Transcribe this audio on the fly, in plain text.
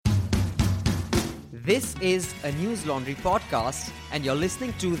This is a News Laundry podcast, and you're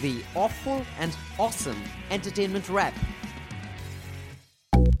listening to the Awful and Awesome Entertainment Wrap.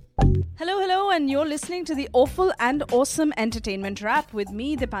 Hello, and you're listening to the Awful and Awesome Entertainment Wrap with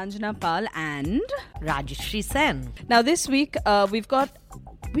me, Dipanjana Pal, and Rajeshri Sen. Now this week we've got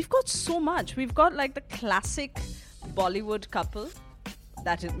so much. We've got like the classic Bollywood couple.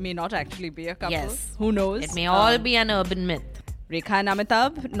 That it may not actually be a couple. Yes. Who knows? It may all be an urban myth. Rekha and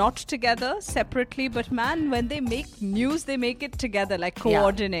Amitabh, not together, separately, but man, when they make news, they make it together, like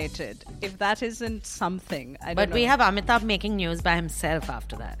coordinated. Yeah. If that isn't something, I don't know. But we have Amitabh making news by himself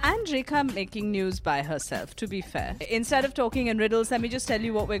after that. And Rekha making news by herself, to be fair. Instead of talking in riddles, let me just tell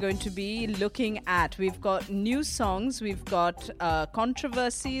you what we're going to be looking at. We've got new songs, we've got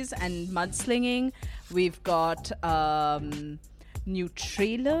controversies and mudslinging, we've got new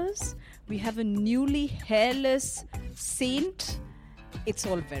trailers, we have a newly hairless saint. It's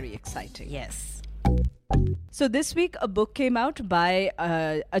all very exciting. Yes. So this week a book came out by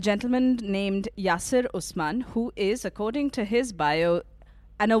a gentleman named Yasir Usman, who is, according to his bio,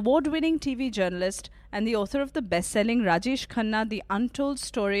 an award-winning TV journalist and the author of the best-selling Rajesh Khanna, The Untold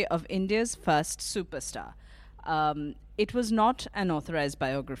Story of India's First Superstar. It was not an authorized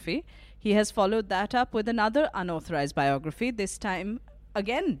biography. He has followed that up with another unauthorized biography, this time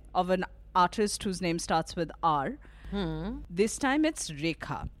again of an artist whose name starts with R. This time it's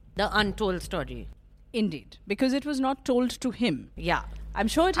Rekha. The untold story. Indeed, because it was not told to him. Yeah. I'm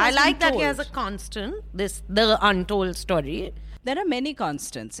sure it has I like been that told. he has a constant, the untold story. There are many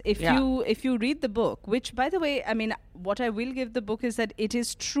constants. If you read the book, which, by the way, I mean, what I will give the book is that it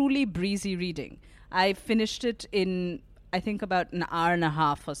is truly breezy reading. I finished it in, I think, about an hour and a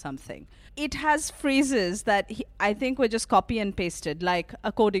half or something. It has phrases that I think were just copy and pasted, like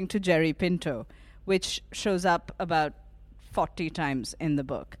according to Jerry Pinto, which shows up about 40 times in the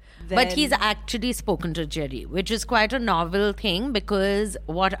book. But he's actually spoken to Jerry, which is quite a novel thing, because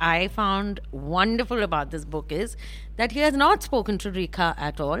what I found wonderful about this book is that he has not spoken to Rekha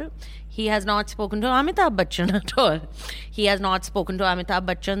at all. He has not spoken to Amitabh Bachchan at all. He has not spoken to Amitabh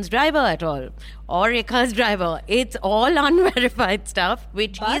Bachchan's driver at all, or Rekha's driver. It's all unverified stuff,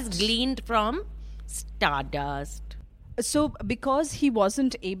 which he's gleaned from Stardust. So because he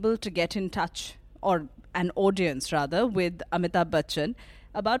wasn't able to get in touch, or an audience rather, with Amitabh Bachchan,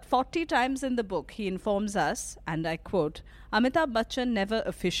 about 40 times in the book he informs us, and I quote, Amitabh Bachchan never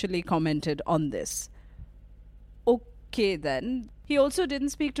officially commented on this. Okay then. He also didn't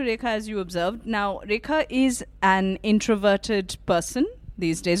speak to Rekha, as you observed. Now, Rekha is an introverted person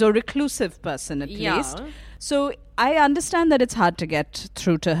these days, or reclusive person at least. So I understand that it's hard to get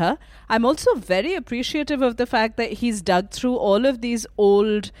through to her. I'm also very appreciative of the fact that he's dug through all of these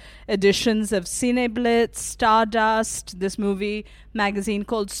old editions of Cineblitz, Stardust, this movie magazine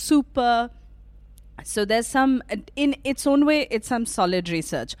called Super. So there's some, in its own way, it's some solid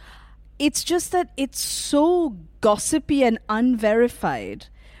research. It's just that it's so gossipy and unverified,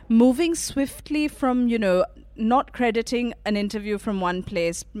 moving swiftly from, not crediting an interview from one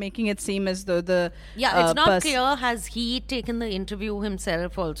place, making it seem as though the... Yeah, it's not clear, has he taken the interview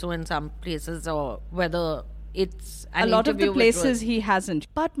himself also in some places, or whether it's an a lot of the interview places he hasn't.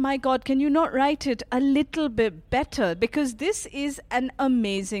 But my God, can you not write it a little bit better? Because this is an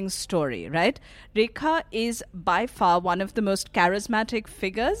amazing story, right? Rekha is by far one of the most charismatic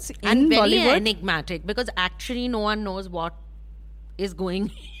figures in and very Bollywood. enigmatic, because actually no one knows what is going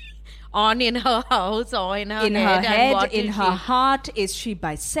on in her house or in her head. In her heart. Is she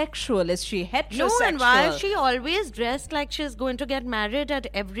bisexual? Is she heterosexual? No, and why is she always dressed like she's going to get married at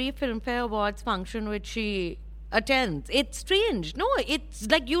every Filmfare Awards function which she attends? It's strange. No, it's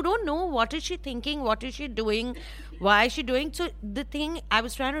like you don't know what is she thinking, what is she doing, why is she doing. So the thing, I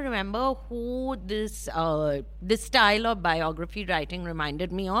was trying to remember who this style of biography writing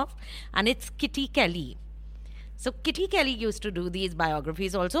reminded me of, and it's Kitty Kelly. So Kitty Kelly used to do these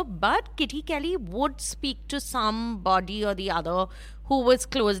biographies also, but Kitty Kelly would speak to somebody or the other who was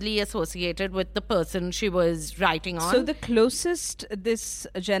closely associated with the person she was writing on. So the closest this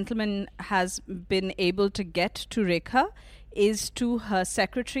gentleman has been able to get to Rekha is to her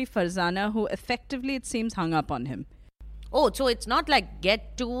secretary Farzana, who effectively, it seems, hung up on him. Oh, so it's not like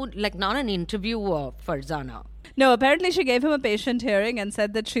not an interviewer, Farzana. No, apparently she gave him a patient hearing and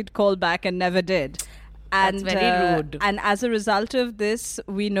said that she'd call back and never did. That's very rude. And as a result of this,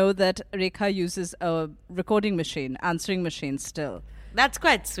 we know that Rekha uses a recording machine, answering machine still. That's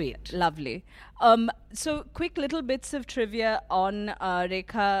quite sweet. Lovely. So quick little bits of trivia on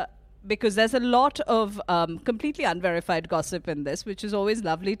Rekha because there's a lot of completely unverified gossip in this, which is always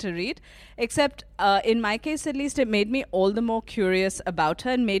lovely to read. Except in my case, at least, it made me all the more curious about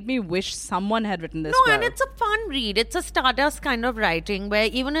her and made me wish someone had written this. No, and it's a fun read. It's a Stardust kind of writing where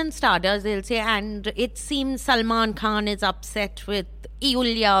even in Stardust they'll say, and it seems Salman Khan is upset with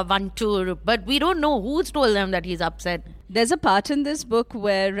Iulia Vantur, but we don't know who's told them that he's upset. There's a part in this book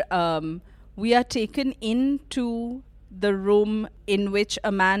where we are taken into the room in which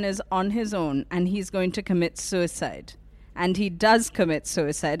a man is on his own and he's going to commit suicide. And he does commit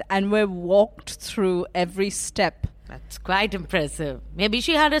suicide, and we're walked through every step. That's quite impressive. Maybe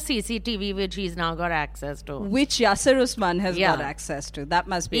she had a CCTV which he's now got access to. Which Yasir Usman has got access to. That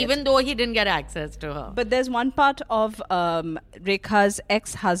must be Even though he didn't get access to her. But there's one part of Rekha's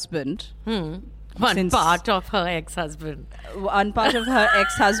ex-husband. One part of her ex-husband. One part of her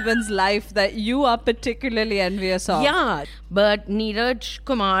ex-husband's life that you are particularly envious of. Yeah, but Neeraj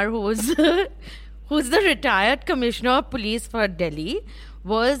Kumar, who's the retired commissioner of police for Delhi,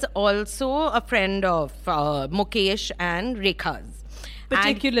 was also a friend of Mukesh and Rekha's.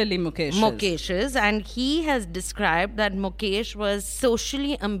 Particularly Mukesh's. And he has described that Mukesh was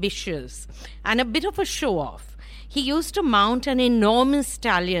socially ambitious and a bit of a show-off. He used to mount an enormous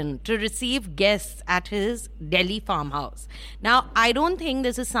stallion to receive guests at his Delhi farmhouse. Now, I don't think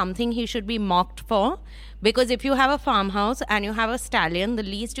this is something he should be mocked for, because if you have a farmhouse and you have a stallion, the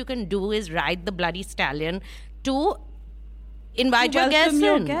least you can do is ride the bloody stallion to invite your guests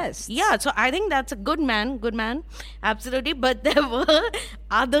in. Yeah, so I think that's a good man, absolutely. But there were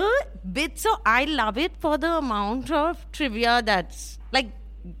other bits, so I love it for the amount of trivia that's like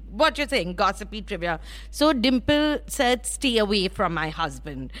what you're saying, gossipy trivia. So Dimple said, stay away from my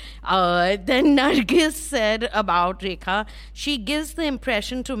husband. Then Nargis said about Rekha, she gives the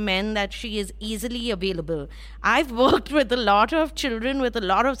impression to men that she is easily available. I've worked with a lot of children with a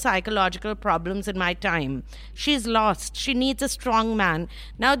lot of psychological problems in my time. She's lost. She needs a strong man.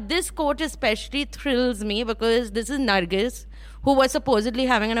 Now this quote especially thrills me because this is Nargis, who was supposedly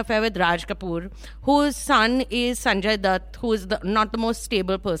having an affair with Raj Kapoor, whose son is Sanjay Dutt, who is not the most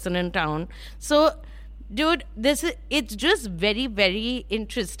stable person in town. So, dude, it's just very, very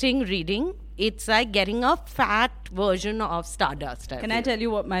interesting reading. It's like getting a fat version of Stardust. Can I tell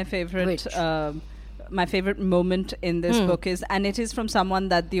you what my favorite moment in this book is? And it is from someone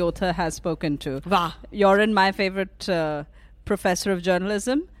that the author has spoken to. Wow. You're in my favorite professor of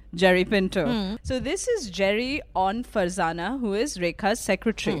journalism, Jerry Pinto. So this is Jerry on Farzana, who is Rekha's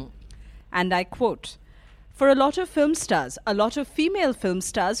secretary. And I quote, for a lot of film stars, a lot of female film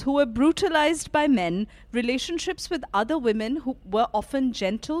stars who were brutalized by men, relationships with other women who were often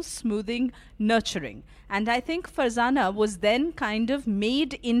gentle, smoothing, nurturing. And I think Farzana was then kind of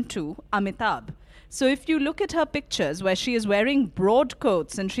made into Amitabh. So if you look at her pictures where she is wearing broad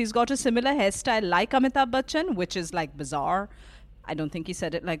coats and she's got a similar hairstyle like Amitabh Bachchan, which is like bizarre. I don't think he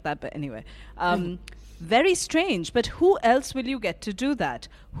said it like that, but anyway. Very strange, but who else will you get to do that?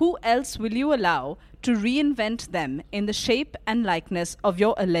 Who else will you allow to reinvent them in the shape and likeness of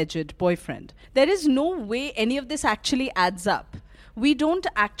your alleged boyfriend? There is no way any of this actually adds up. We don't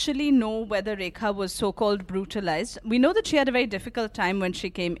actually know whether Rekha was so-called brutalized. We know that she had a very difficult time when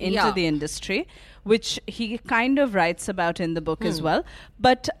she came into the industry, which he kind of writes about in the book as well.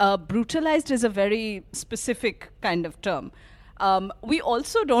 But brutalized is a very specific kind of term. We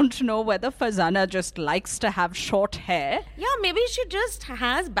also don't know whether Farzana just likes to have short hair. Yeah, maybe she just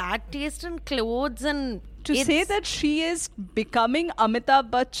has bad taste in clothes and... To say that she is becoming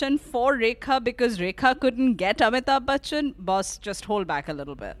Amitabh Bachchan for Rekha because Rekha couldn't get Amitabh Bachchan, boss, just hold back a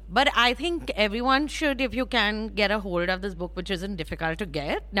little bit. But I think everyone should, if you can, get a hold of this book, which isn't difficult to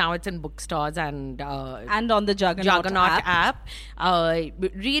get. Now it's in bookstores and on the Juggernaut app.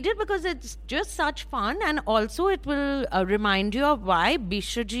 Read it because it's just such fun, and also it will remind you of why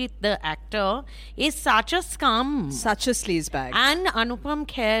Bishwajit, the actor, is such a scum. Such a sleazebag. And Anupam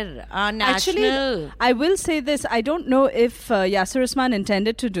Kher, national... Actually, I will say this. I don't know if Yasir Usman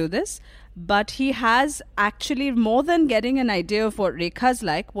intended to do this, but he has actually, more than getting an idea of what Rekha's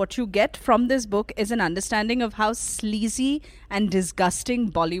like, what you get from this book is an understanding of how sleazy and disgusting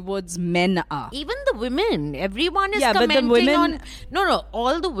Bollywood's men are. Even the women. Everyone is commenting on... No.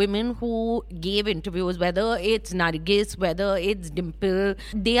 All the women who gave interviews, whether it's Nargis, whether it's Dimple,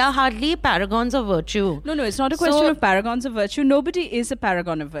 they are hardly paragons of virtue. No, it's not a question of paragons of virtue. Nobody is a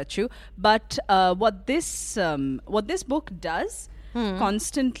paragon of virtue. But what this book does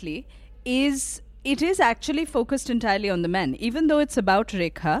constantly is it is actually focused entirely on the men. Even though it's about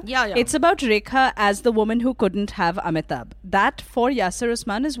Rekha, it's about Rekha as the woman who couldn't have Amitabh. That, for Yasir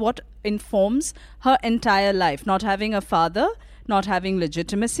Usman, is what informs her entire life. Not having a father, not having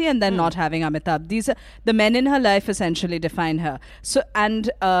legitimacy, and then not having Amitabh. These are the men in her life essentially define her. So, and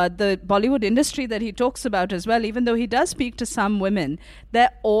the Bollywood industry that he talks about as well, even though he does speak to some women,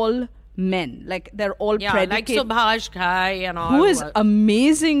 they're all men. Like, they're all like predicated. Subhash Ghai and all. Who is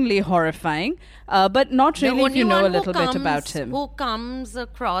amazingly horrifying, but not The really if you only know a one little bit about him. Who comes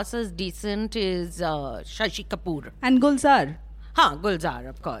across as decent is Shashi Kapoor. And Gulzar. Gulzar,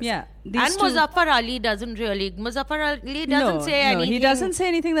 of course. Yeah. And these two- Muzaffar Ali doesn't say anything. he doesn't say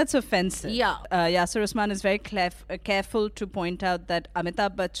anything that's offensive. Yeah. Yasir Usman is very careful to point out that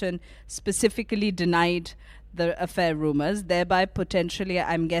Amitabh Bachchan specifically denied the affair rumors, thereby potentially,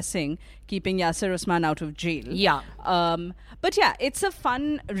 I'm guessing, keeping Yasir Usman out of jail. Yeah. But yeah, it's a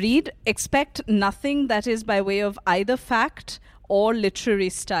fun read. Expect nothing that is by way of either fact or literary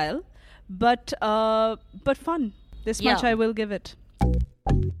style, but fun. This much Yeah. I will give it.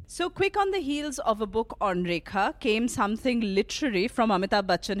 So quick on the heels of a book on Rekha came something literary from Amitabh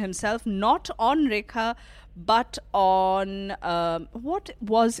Bachchan himself, not on Rekha, but on, what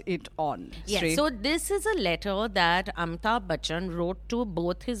was it on? Yes, Sri? so this is a letter that Amitabh Bachchan wrote to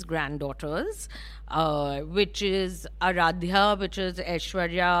both his granddaughters, which is Aradhya, which is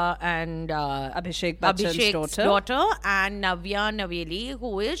Aishwarya and Abhishek Bachchan's Abhishek's daughter. and Navya Naveli,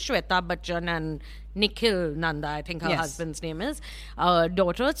 who is Shweta Bachchan and Nikhil Nanda, I think her Yes. husband's name is,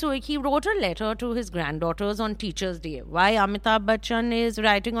 daughter. So he wrote a letter to his granddaughters on Teachers' Day. Why Amitabh Bachchan is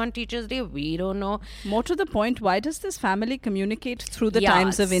writing on Teachers' Day, we don't know. More to the point, why does this family communicate through the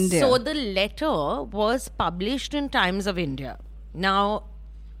Times of India? So the letter was published in Times of India. Now,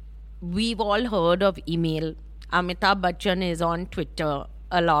 we've all heard of email. Amitabh Bachchan is on Twitter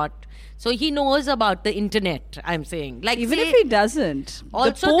a lot. So he knows about the internet, I'm saying. Like, Even say, if he doesn't,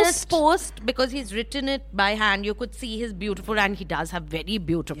 also the this post, because he's written it by hand, you could see his beautiful, and he does have very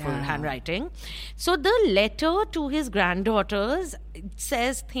beautiful handwriting. So the letter to his granddaughters, it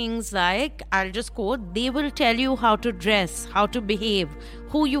says things like, I'll just quote, they will tell you how to dress, how to behave,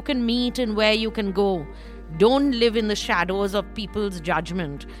 who you can meet and where you can go. Don't live in the shadows of people's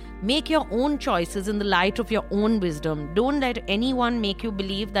judgment. Make your own choices in the light of your own wisdom. Don't let anyone make you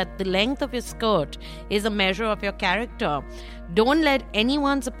believe that the length of your skirt is a measure of your character. Don't let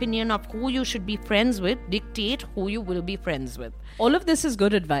anyone's opinion of who you should be friends with dictate who you will be friends with. all of this is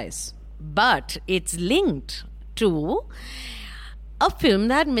good advice. But it's linked to a film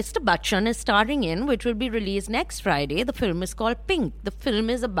that Mr. Bachchan is starring in, which will be released next Friday. The film is called Pink. The film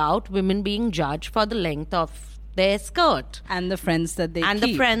is about women being judged for the length of their skirt. And the friends that they And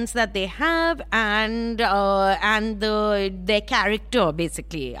keep. the friends that they have, and their character,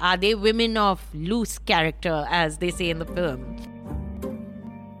 basically. Are they women of loose character, as they say in the film?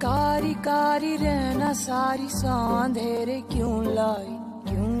 कारी कारी रहना सारी सांधेरे क्यों लाई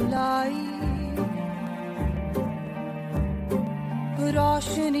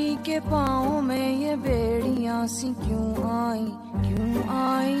रोशनी के पाँव में ये बेड़ियां सी क्यों आई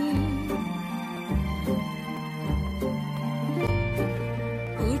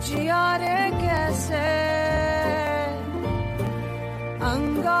उजियारे कैसे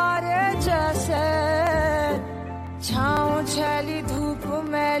अंगारे जैसे छाँव छैली धूप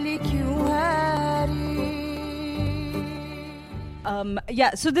मैली क्यों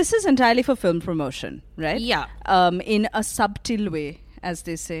Yeah, so this is entirely for film promotion, right? Yeah. In a subtle way, as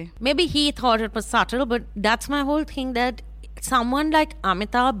they say. Maybe he thought it was subtle, but that's my whole thing, that someone like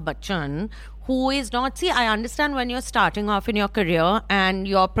Amitabh Bachchan, who is not... See, I understand when you're starting off in your career and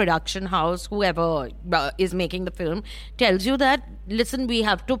your production house, whoever is making the film, tells you that, listen, we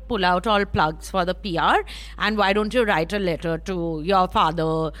have to pull out all plugs for the PR, and why don't you write a letter to your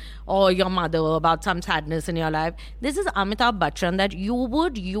father or your mother about some sadness in your life. This is Amitabh Bachchan, that you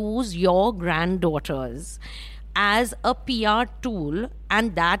would use your granddaughters as a PR tool,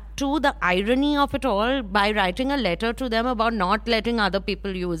 and that too, the irony of it all, by writing a letter to them about not letting other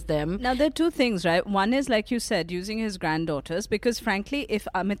people use them. Now, there are two things, right? One is, like you said, using his granddaughters, because frankly, if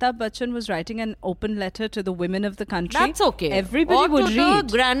Amitabh Bachchan was writing an open letter to the women of the country, That's okay. everybody or would to read.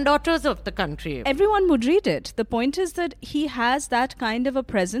 the granddaughters of the country. Everyone would read it. The point is that he has that kind of a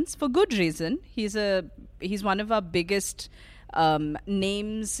presence for good reason. He's one of our biggest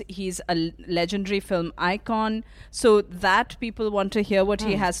names. He's a legendary film icon. So that people want to hear what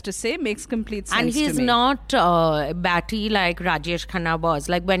he has to say makes complete sense. And to he's me. not batty like Rajesh Khanna was.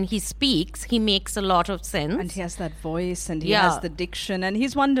 Like, when he speaks, he makes a lot of sense. And he has that voice, and he Yeah. has the diction, and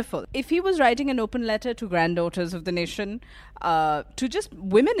he's wonderful. If he was writing an open letter to granddaughters of the nation, to just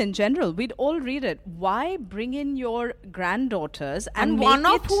women in general, we'd all read it. Why bring in your granddaughters and make one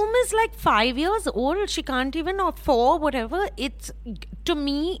of it- whom is like 5 years old? She can't even, or 4, whatever. It's, to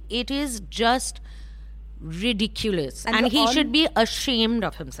me, it is just ridiculous. And And he on- should be ashamed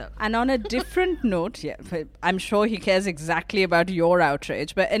of himself. And on a different note, yeah, I'm sure he cares exactly about your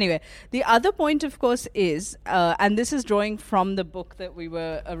outrage. But anyway, the other point, of course, is, and this is drawing from the book that we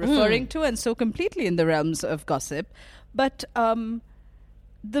were referring to, and so completely in the realms of gossip. But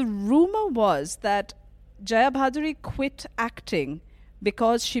the rumor was that Jaya Bhaduri quit acting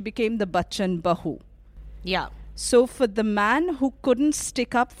because she became the Bachchan Bahu. Yeah. So for the man who couldn't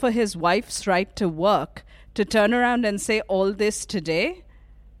stick up for his wife's right to work to turn around and say all this today,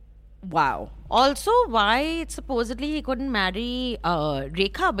 wow. Also, why supposedly he couldn't marry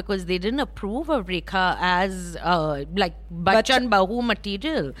Rekha, because they didn't approve of Rekha as like Bachchan Bahu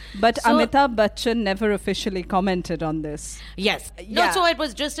material. But So- Amitabh Bachchan never officially commented on this. Yes. Yeah. No, so it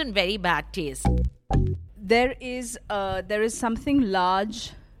was just in very bad taste. There is something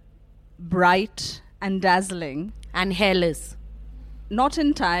large, bright, and dazzling. And hairless. Not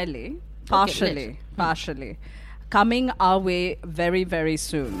entirely, partially, coming our way very, very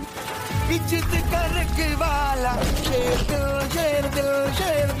soon. इज्जत करके वाला शेर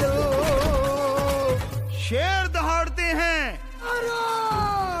दो शेर दहाड़ते हैं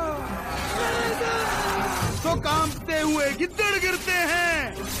तो कांपते हुए गिद्दड़ गिरते हैं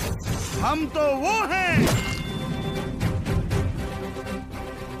हम तो वो हैं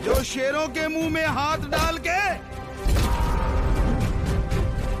जो शेरों के मुंह में हाथ डाल के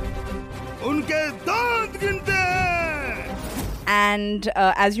उनके दांत गिनते हैं. And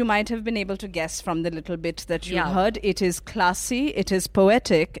as you might have been able to guess from the little bit that you Yeah. heard, it is classy, it is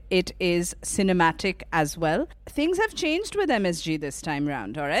poetic, it is cinematic as well. Things have changed with MSG this time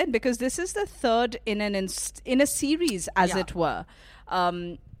round, all right? Because this is the third in a series, as Yeah. it were.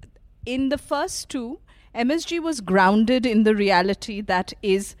 In the first two, MSG was grounded in the reality that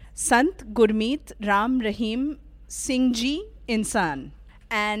is Sant Gurmeet Ram Rahim Singh Ji Insan.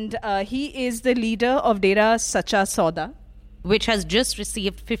 And he is the leader of Dera Sacha Sauda. Which has just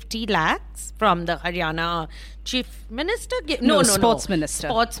received 50 lakhs from the Haryana chief minister. Sports minister.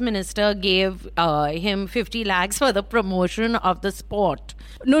 Sports minister gave him 50 lakhs for the promotion of the sport.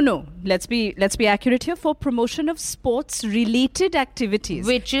 No. Let's be accurate here. For promotion of sports-related activities.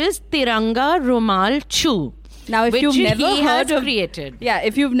 Which is Tiranga Rumal Chu. Now, if which you've never he heard has of created. Yeah,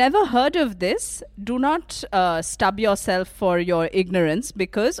 if you've never heard of this, do not stub yourself for your ignorance,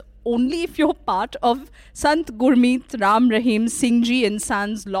 because only if you're part of Sant Gurmeet Ram Rahim Singh Ji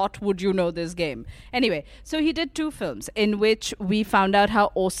Insan's lot would you know this game. Anyway, so he did two films in which we found out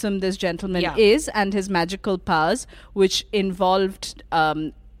how awesome this gentleman Yeah. is and his magical powers, which involved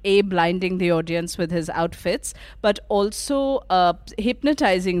blinding the audience with his outfits, but also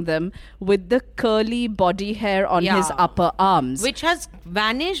hypnotizing them with the curly body hair on his Yeah. upper arms. Which has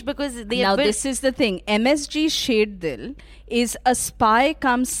vanished because they Now, have been... this is the thing. MSG Shed Dil is a spy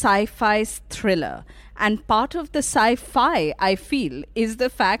cum sci-fi thriller. And part of the sci-fi, I feel, is the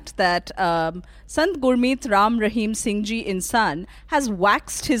fact that Sant Gurmeet Ram Rahim Singh Ji Insan has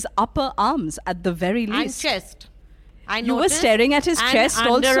waxed his upper arms at the very and least. chest. I You were noticed. staring at his And chest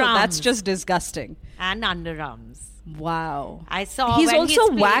also. That's underarms. just disgusting. And underarms. Wow. I saw He's when also he's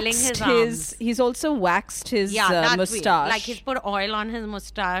feeling waxed his arms. He's also waxed his that way. mustache. Like he's put oil on his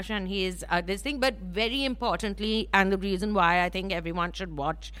mustache and he's this thing. But very importantly, and the reason why I think everyone should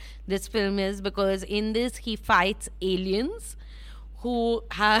watch this film is because in this he fights aliens who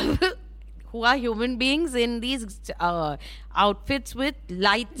have who are human beings in these outfits with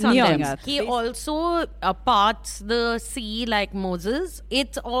lights on Neon them. lights. He also parts the sea like Moses.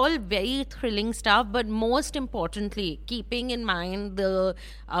 It's all very thrilling stuff, but most importantly, keeping in mind the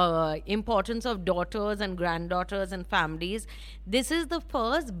importance of daughters and granddaughters and families, this is the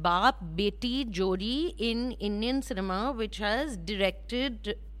first Baap Beti Jodi in Indian cinema which has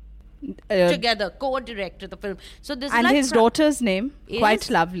directed together, co-directed the film. So this and is like his daughter's name, quite is-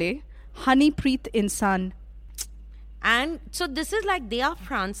 lovely, Honeypreet Insan. And so this is like they are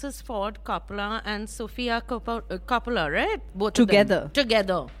Francis Ford Coppola and Sofia Coppola, right? Both of them. Together.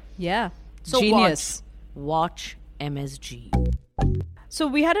 Together. Yeah. So Genius. watch MSG. So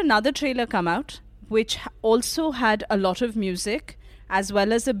we had another trailer come out, which also had a lot of music, as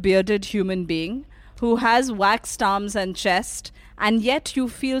well as a bearded human being who has waxed arms and chest, and yet you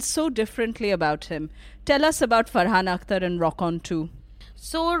feel so differently about him. Tell us about Farhan Akhtar and Rock On 2.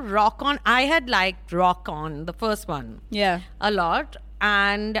 So Rock On, I had liked Rock On, the first one, Yeah. a lot.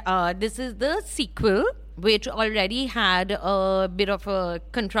 And this is the sequel, which already had a bit of a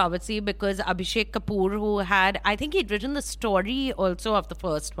controversy because Abhishek Kapoor, who had, I think he'd written the story also of the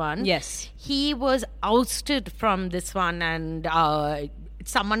first one. Yes. He was ousted from this one, and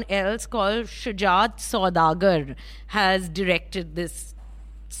someone else called Shujat Saudagar has directed this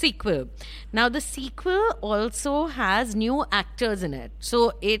sequel. Now, the sequel also has new actors in it.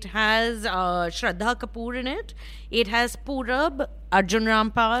 So, it has Shraddha Kapoor in it. It has Purab, Arjun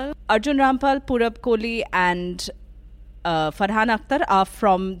Rampal. Arjun Rampal, Purab Kohli, and Farhan Akhtar are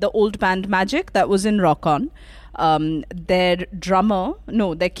from the old band Magic that was in Rock On. Their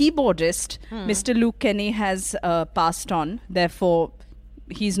keyboardist, Mr. Luke Kenny, has passed on. Therefore,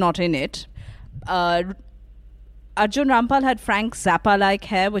 he's not in it. Arjun Rampal had Frank Zappa-like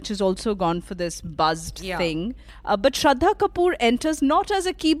hair, which has also gone for this buzzed thing. But Shraddha Kapoor enters not as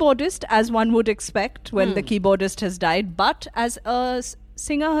a keyboardist, as one would expect when the keyboardist has died, but as a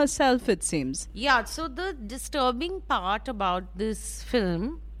singer herself, it seems. Yeah, so the disturbing part about this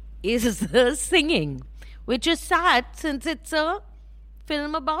film is the singing, which is sad since it's a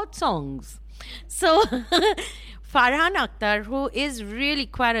film about songs. So, Farhan Akhtar, who is really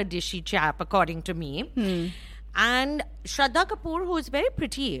quite a dishy chap, according to me, and Shraddha Kapoor, who is very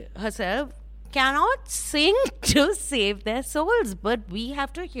pretty herself, cannot sing to save their souls, but we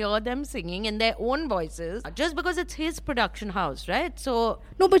have to hear them singing in their own voices just because it's his production house, right? So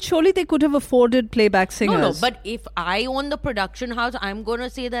no, but surely they could have afforded playback singers. No, but if I own the production house, I'm going to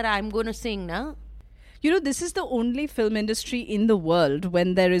say that I'm going to sing, na? You know, this is the only film industry in the world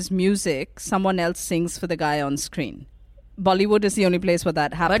when there is music, someone else sings for the guy on screen. Bollywood is the only place where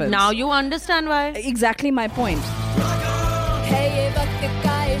that happens. But now you understand why. Exactly my point.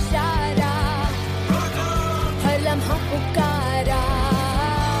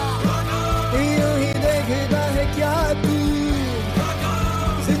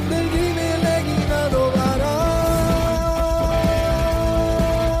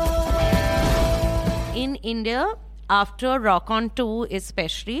 In India, after Rock On 2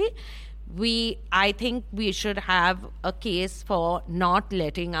 especially, I think we should have a case for not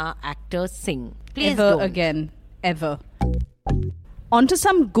letting our actors sing. Please Ever don't. again. Ever. On to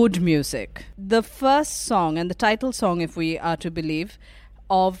some good music. The first song, and the title song, if we are to believe,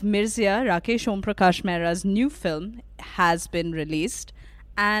 of Mirzya, Rakesh Om Prakash Mehra's new film, has been released.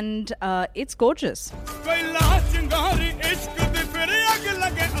 And it's gorgeous.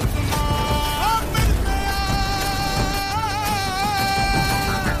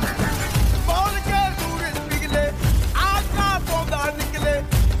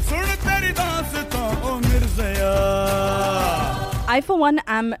 I, for one,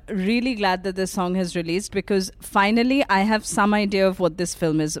 am really glad that this song has released because finally I have some idea of what this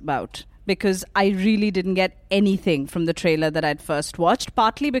film is about. Because I really didn't get anything from the trailer that I'd first watched,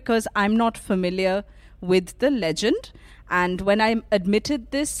 partly because I'm not familiar with the legend. And when I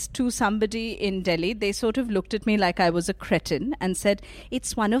admitted this to somebody in Delhi, they sort of looked at me like I was a cretin and said,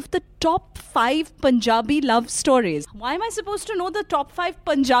 it's one of the top 5 Punjabi love stories. Why am I supposed to know the top 5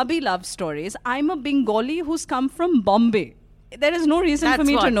 Punjabi love stories? I'm a Bengali who's come from Bombay. There is no reason for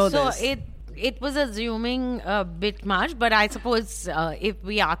me to know this. So it was assuming a bit much, but I suppose if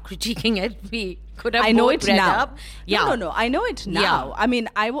we are critiquing it, we could have both read up. Yeah. No. I know it now. Yeah. I mean,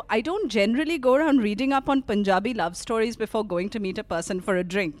 I don't generally go around reading up on Punjabi love stories before going to meet a person for a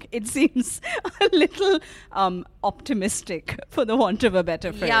drink. It seems a little optimistic, for the want of a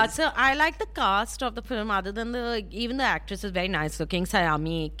better phrase. Yeah, so I like the cast of the film. Other than even the actress is very nice looking,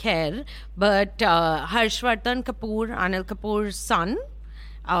 Sayami Kher. But Harshvardhan Kapoor, Anil Kapoor's son,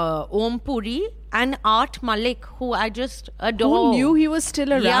 Om Puri, and Art Malik, who I just adore. Who knew he was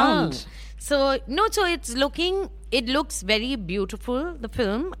still around? Yeah. So it looks very beautiful, the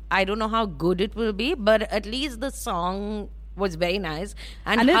film. I don't know how good it will be, but at least the song was very nice.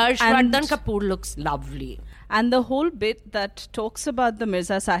 And Harshvardhan Kapoor looks lovely. And the whole bit that talks about the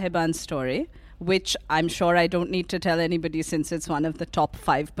Mirza Sahiban story, which I'm sure I don't need to tell anybody since it's one of the top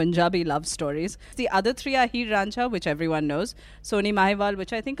 5 Punjabi love stories. The other 3 are Heer Ranjha, which everyone knows, Soni Mahiwal,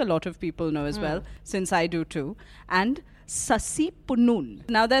 which I think a lot of people know as well, since I do too, and Sasi Punnoon.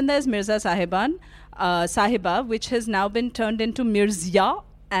 Now then there's Mirza Sahiba, which has now been turned into Mirzya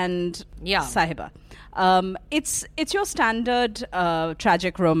and Sahiba. It's your standard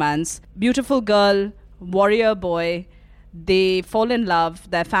tragic romance. Beautiful girl, warrior boy, they fall in love,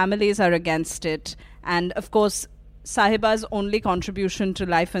 their families are against it, and of course Sahiba's only contribution to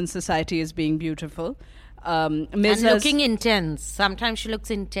life and society is being beautiful. And looking intense. Sometimes she looks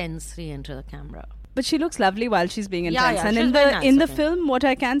intensely into the camera. But she looks lovely while she's being intense. Yeah, and she's in the film, what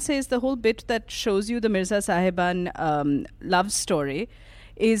I can say is the whole bit that shows you the Mirza Sahiban love story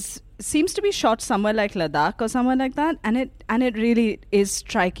seems to be shot somewhere like Ladakh or somewhere like that, and it really is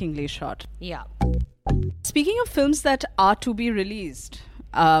strikingly shot. Yeah. Speaking of films that are to be released,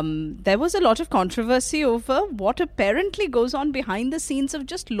 there was a lot of controversy over what apparently goes on behind the scenes of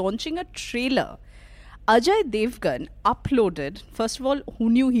just launching a trailer. Ajay Devgan uploaded, first of all, who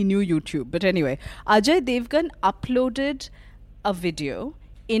knew he knew YouTube? But anyway, Ajay Devgan uploaded a video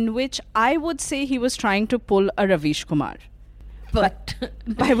in which I would say he was trying to pull a Ravish Kumar. But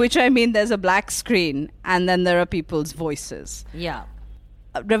By which I mean there's a black screen and then there are people's voices. yeah.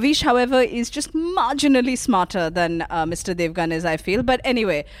 Ravish, however, is just marginally smarter than Mr. Devgan is, I feel. But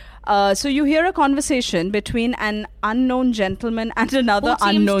anyway, so you hear a conversation between an unknown gentleman and another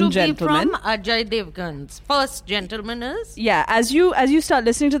unknown gentleman. Be from Ajay Devgan's first gentleman is? Yeah, as you start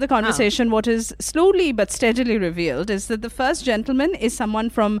listening to the conversation, what is slowly but steadily revealed is that the first gentleman is someone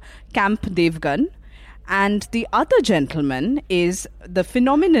from Camp Devgan, and the other gentleman is the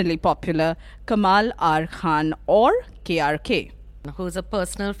phenomenally popular Kamal R. Khan, or KRK. Who's a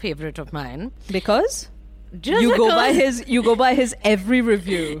personal favorite of mine. Because Just you go because- by his every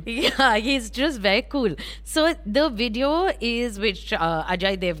review. Yeah, he's just very cool. So the video is which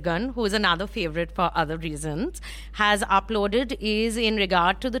Ajay Devgan, who is another favorite for other reasons, has uploaded is in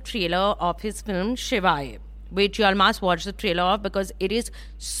regard to the trailer of his film Shivai, which you all must watch the trailer of because it is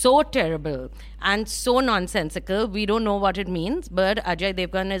so terrible and so nonsensical. We don't know what it means, but Ajay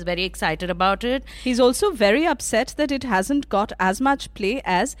Devgan is very excited about it. He's also very upset that it hasn't got as much play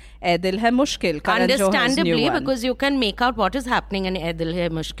as Ae Dil Hai Mushkil, Karan Johar's new Understandably, one. because you can make out what is happening in Ae Dil Hai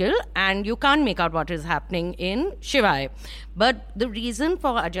Mushkil and you can't make out what is happening in Shivai. But the reason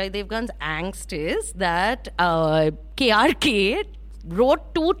for Ajay Devgan's angst is that KRK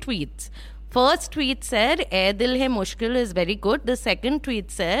wrote 2 tweets. First tweet said, Ae Dil Hai Mushkil is very good. The second tweet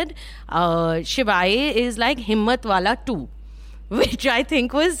said, Shivai is like Himmat Wala 2. Which I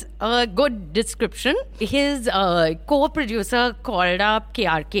think was a good description. His co-producer called up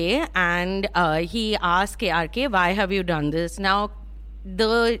KRK and he asked KRK, why have you done this? Now,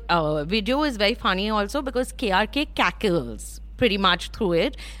 the video is very funny also because KRK cackles pretty much through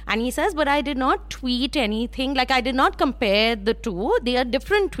it. And he says, but I did not tweet anything. Like, I did not compare the two. They are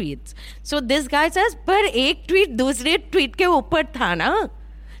different tweets. So this guy says, पर एक tweet दूसरे tweet के ऊपर था ना?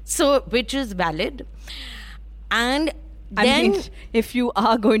 So, which is valid. And I then, mean, if you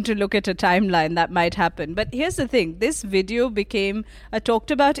are going to look at a timeline, that might happen. But here's the thing. This video became a talked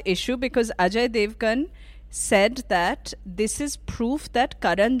about issue because Ajay Devgan said that this is proof that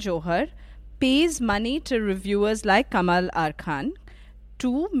Karan Johar pays money to reviewers like Kamal R. Khan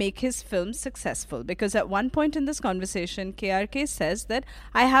to make his films successful. Because at one point in this conversation, KRK says that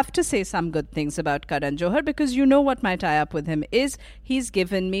I have to say some good things about Karan Johar because you know what my tie-up with him is. He's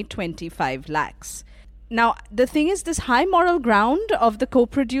given me 25 lakhs. Now, the thing is, this high moral ground of the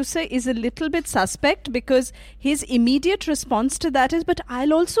co-producer is a little bit suspect because his immediate response to that is, but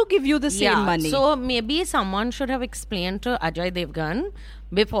I'll also give you the same money. So maybe someone should have explained to Ajay Devgan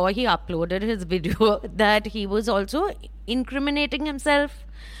before he uploaded his video that he was also incriminating himself.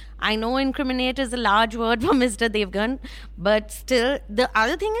 I know incriminate is a large word for Mr. Devgan, but still, the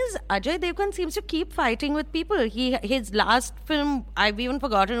other thing is Ajay Devgan seems to keep fighting with people. His last film, I've even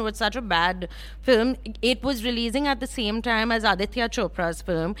forgotten, it was such a bad film. It was releasing at the same time as Aditya Chopra's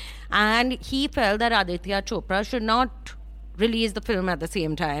film, and he felt that Aditya Chopra should not release the film at the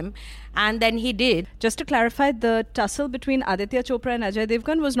same time, and then he did. Just to clarify, the tussle between Aditya Chopra and Ajay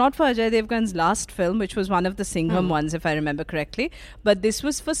Devgan was not for Ajay Devgan's last film, which was one of the Singham ones, if I remember correctly, but this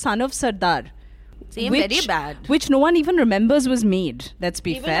was for Son of Sardar. Same, very bad. Which no one even remembers was made, let's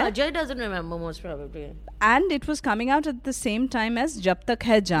be Even fair. Ajay doesn't remember, most probably. And it was coming out at the same time as Jab Tak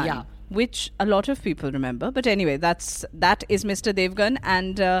Hai Jaan. Yeah. Which a lot of people remember. But anyway, that is Mr. Devgan.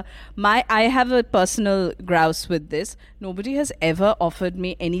 And I have a personal grouse with this. Nobody has ever offered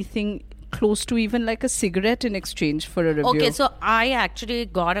me anything close to even like a cigarette in exchange for a review. Okay, so I actually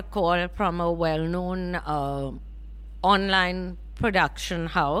got a call from a well-known online production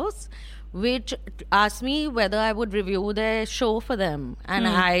house which asked me whether I would review their show for them. And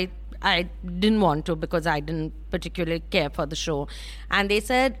I didn't want to because I didn't particularly care for the show. And they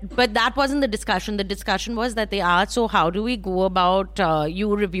said, but that wasn't the discussion. The discussion was that they asked, so how do we go about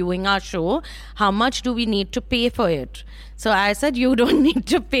you reviewing our show? How much do we need to pay for it? So I said, you don't need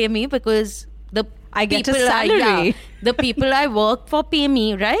to pay me because I get a people salary. the people I work for pay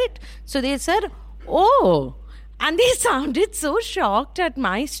me, right? So they said, oh. And they sounded so shocked at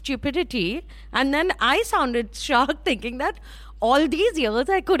my stupidity. And then I sounded shocked thinking that all these years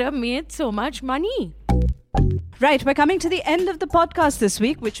I could have made so much money. Right, we're coming to the end of the podcast this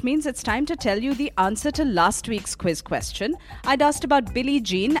week, which means it's time to tell you the answer to last week's quiz question. I'd asked about Billie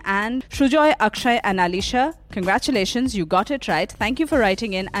Jean, and Shujoy, Akshay and Alisha Congratulations, you got it right. Thank you for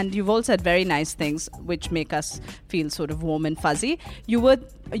writing in, and you've all said very nice things which make us feel sort of warm and fuzzy. You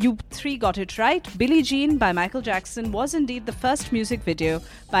 3 got it right. Billie Jean by Michael Jackson was indeed the first music video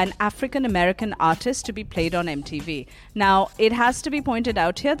by an African American artist to be played on MTV. Now, it has to be pointed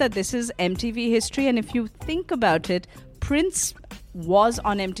out here that this is MTV history, and if you think about it, Prince was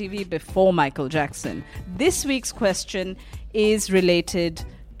on MTV before Michael Jackson. This week's question is related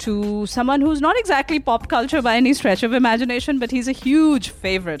to someone who's not exactly pop culture by any stretch of imagination, but he's a huge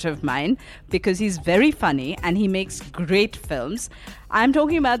favorite of mine because he's very funny and he makes great films. I'm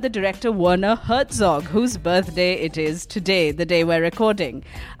talking about the director Werner Herzog, whose birthday it is today, the day we're recording.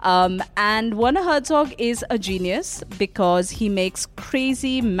 And Werner Herzog is a genius because he makes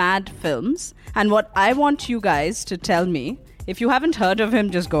crazy, mad films. And what I want you guys to tell me, if you haven't heard of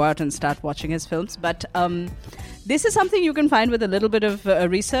him, just go out and start watching his films. But this is something you can find with a little bit of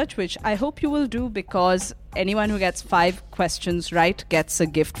research, which I hope you will do, because anyone who gets 5 questions right gets a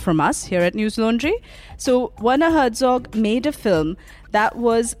gift from us here at News Laundry. So Werner Herzog made a film that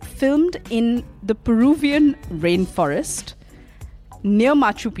was filmed in the Peruvian rainforest near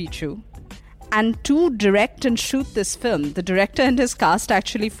Machu Picchu. And to direct and shoot this film, the director and his cast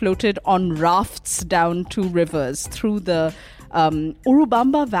actually floated on rafts down 2 rivers through the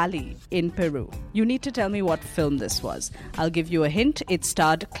Urubamba Valley in Peru. You need to tell me what film this was. I'll give you a hint. It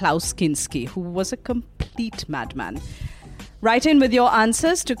starred Klaus Kinski, who was a complete madman. Write in with your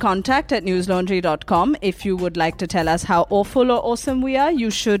answers to contact@newslaundry.com. If you would like to tell us how awful or awesome we are, you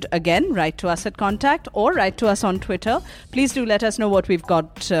should, again, write to us at contact or write to us on Twitter. Please do let us know what we've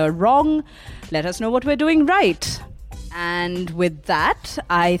got wrong. Let us know what we're doing right. And with that,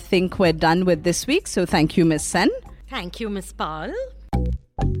 I think we're done with this week. So thank you, Miss Sen. Thank you, Miss Paul.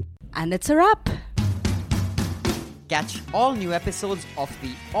 And it's a wrap. Catch all new episodes of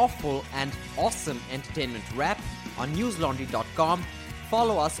the Awful and Awesome Entertainment Wrap on newslaundry.com.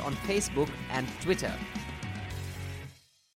 Follow us on Facebook and Twitter.